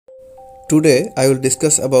Today I will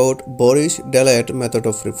discuss about Borish-Delayed method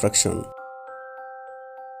of refraction.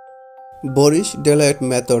 Borish-Delayed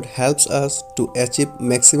method helps us to achieve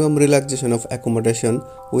maximum relaxation of accommodation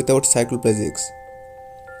without cycloplegics.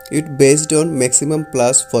 It based on maximum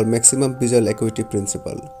plus for maximum visual acuity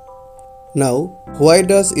principle. Now, why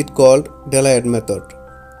does it called delayed method?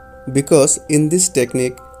 Because in this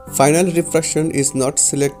technique, final refraction is not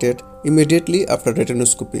selected immediately after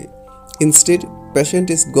retinoscopy. Instead,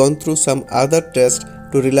 patient is gone through some other test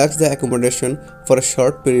to relax the accommodation for a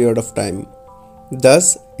short period of time.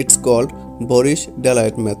 Thus, it's called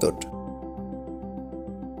Borish-Delayed method.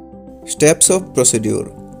 Steps of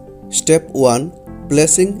procedure. Step 1.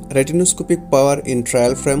 Placing retinoscopic power in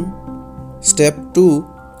trial frame. Step 2.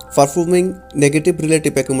 Performing negative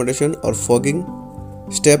relative accommodation or fogging.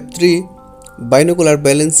 Step 3. Binocular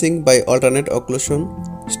balancing by alternate occlusion.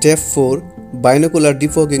 Step 4. Binocular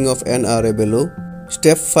defogging of NRA below.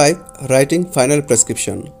 Step 5. Writing final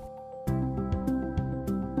prescription.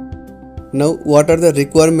 Now, what are the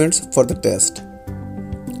requirements for the test?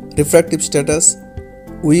 Refractive status.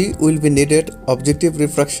 We will be needed objective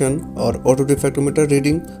refraction or autorefractometer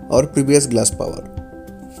reading or previous glass power.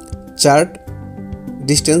 Chart.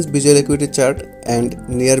 Distance visual acuity chart and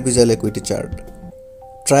near visual acuity chart.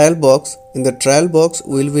 Trial box. In the trial box,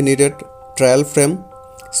 we will be needed trial frame,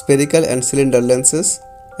 spherical and cylinder lenses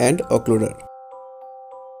and occluder.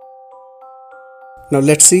 Now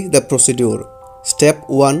let's see the procedure. Step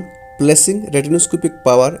 1. Placing retinoscopic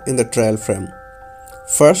power in the trial frame.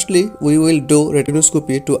 Firstly, we will do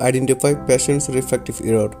retinoscopy to identify patient's refractive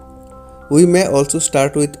error. We may also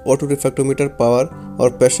start with autorefractometer power or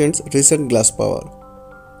patient's recent glass power.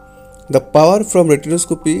 The power from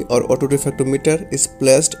retinoscopy or autorefractometer is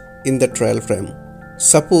placed in the trial frame.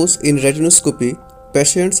 Suppose in retinoscopy,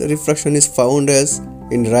 patient's refraction is found as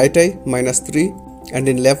in right eye -3 and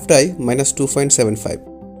in left eye -2.75.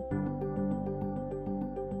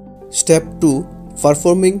 Step 2.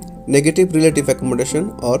 Performing negative relative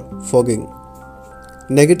accommodation or fogging.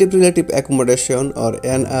 Negative relative accommodation or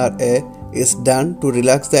NRA is done to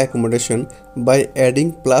relax the accommodation by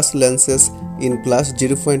adding plus lenses in plus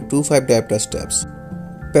 0.25 diopter steps.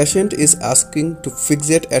 Patient is asking to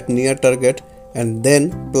fixate at near target and then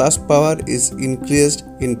plus power is increased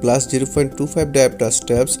in plus 0.25 diopter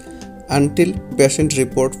steps until patient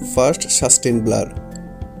report first sustained blur.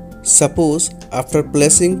 Suppose after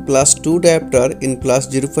placing plus 2 diopter in plus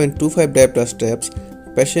 0.25 diopter steps,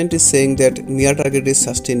 patient is saying that near target is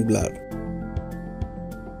sustained blur.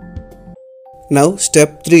 Now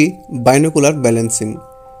step 3. Binocular balancing.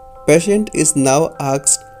 Patient is now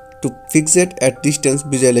asked to fixate at distance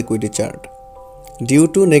visual acuity chart. Due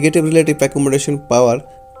to negative relative accommodation power,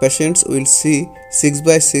 patients will see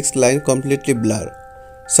 6/6 line completely blur.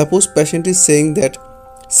 Suppose patient is saying that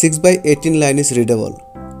 6/18 line is readable.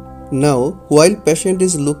 Now, while patient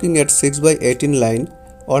is looking at 6/18 line,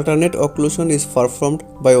 alternate occlusion is performed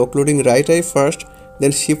by occluding right eye first,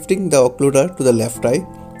 then shifting the occluder to the left eye,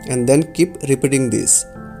 and then keep repeating this.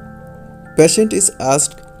 Patient is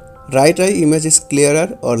asked, right eye image is clearer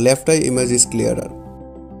or left eye image is clearer.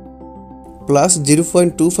 Plus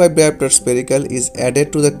 0.25 diopter spherical is added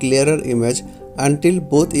to the clearer image until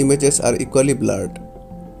both images are equally blurred.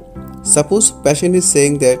 Suppose patient is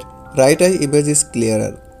saying that right eye image is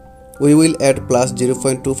clearer. We will add plus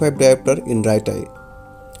 0.25 diopter in right eye.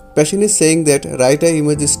 Patient is saying that right eye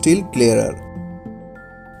image is still clearer.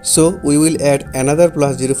 So we will add another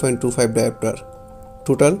plus 0.25 diopter.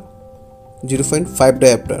 Total 0.5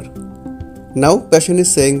 diopter. Now patient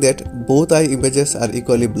is saying that both eye images are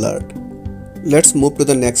equally blurred. Let's move to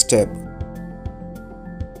the next step.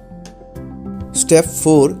 Step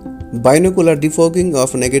 4. Binocular defogging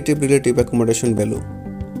of negative relative accommodation below.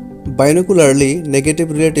 Binocularly,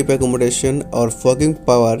 negative relative accommodation or fogging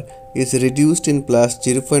power is reduced in plus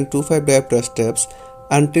 0.25 diopter steps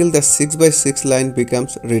until the 6/6 line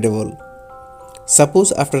becomes readable.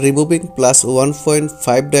 Suppose after removing plus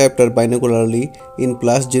 1.5 diopter binocularly in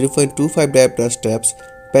plus 0.25 diopter steps,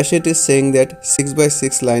 patient is saying that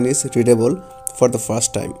 6/6 line is readable for the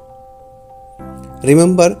first time.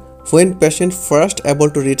 Remember, when patient first able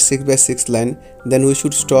to read 6/6 line, then we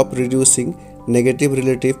should stop reducing negative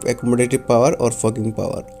relative accommodative power or fogging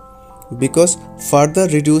power, because further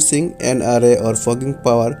reducing NRA or fogging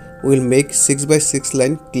power will make 6/6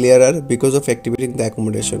 line clearer because of activating the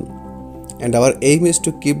accommodation, and our aim is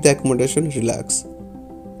to keep the accommodation relaxed.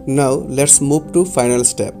 Now let's move to final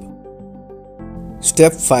step.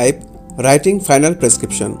 Step 5. Writing final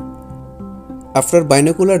prescription. After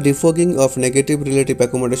binocular defogging of negative relative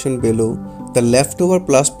accommodation below, the leftover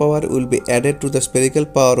plus power will be added to the spherical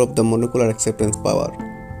power of the monocular acceptance power.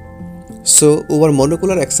 So our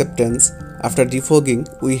monocular acceptance after defogging,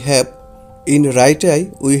 we have in right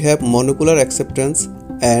eye we have monocular acceptance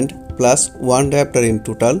and plus 1 diopter in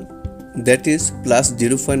total, that is plus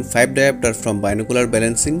 0.5 diopter from binocular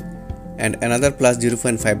balancing and another plus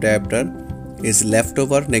 0.5 diopter is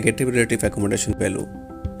leftover negative relative accommodation value.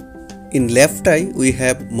 In left eye we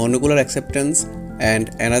have monocular acceptance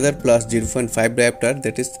and another plus 0.5 diopter,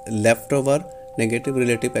 that is leftover negative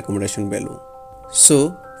relative accommodation value.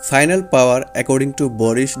 So final power according to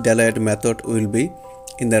Borish-Delahaye method will be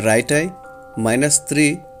in the right eye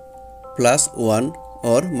 -3 plus 1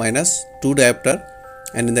 or -2 diopter,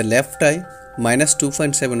 and in the left eye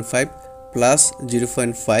 -2.75 plus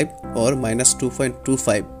 0.5 or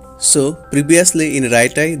 -2.25. So previously in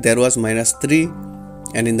right eye there was -3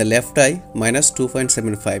 and in the left eye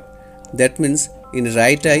 -2.75. That means in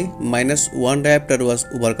right eye -1 diopter was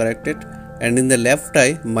overcorrected and in the left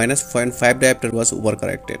eye -0.5 diopter was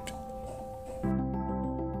overcorrected.